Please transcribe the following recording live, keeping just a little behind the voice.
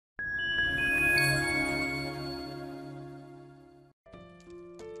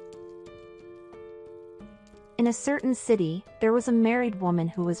In a certain city, there was a married woman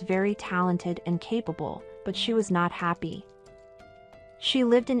who was very talented and capable, but she was not happy. She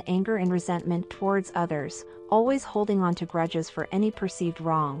lived in anger and resentment towards others, always holding on to grudges for any perceived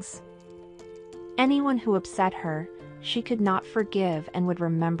wrongs. Anyone who upset her, she could not forgive and would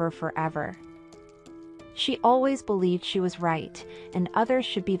remember forever. She always believed she was right, and others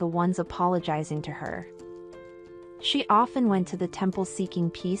should be the ones apologizing to her. She often went to the temple seeking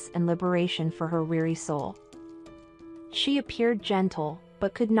peace and liberation for her weary soul. She appeared gentle,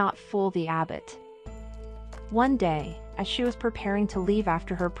 but could not fool the abbot. One day, as she was preparing to leave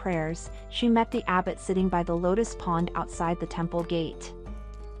after her prayers, she met the abbot sitting by the lotus pond outside the temple gate.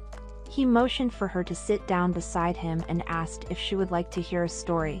 He motioned for her to sit down beside him and asked if she would like to hear a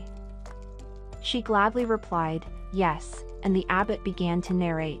story. She gladly replied, yes, and the abbot began to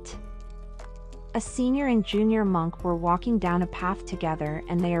narrate. A senior and junior monk were walking down a path together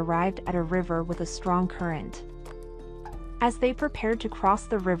and they arrived at a river with a strong current. As they prepared to cross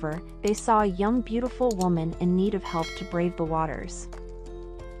the river, they saw a young beautiful woman in need of help to brave the waters.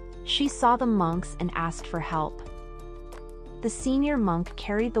 She saw the monks and asked for help. The senior monk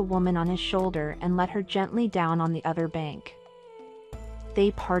carried the woman on his shoulder and let her gently down on the other bank.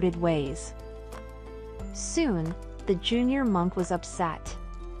 They parted ways. Soon, the junior monk was upset.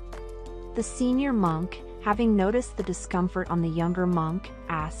 The senior monk, having noticed the discomfort on the younger monk,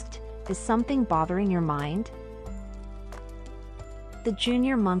 asked, "Is something bothering your mind?" The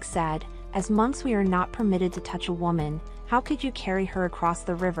junior monk said, "As monks we are not permitted to touch a woman, how could you carry her across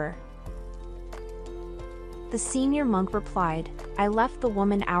the river?" The senior monk replied, "I left the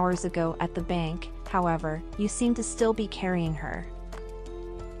woman hours ago at the bank, however, you seem to still be carrying her."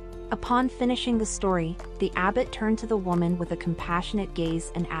 Upon finishing the story, the abbot turned to the woman with a compassionate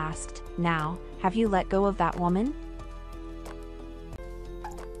gaze and asked, "Now, have you let go of that woman?"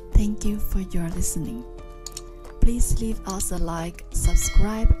 Thank you for your listening. Please leave us a like,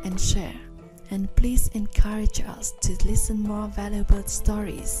 subscribe and share. And please encourage us to listen more valuable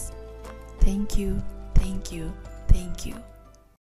stories. Thank you, thank you, thank you.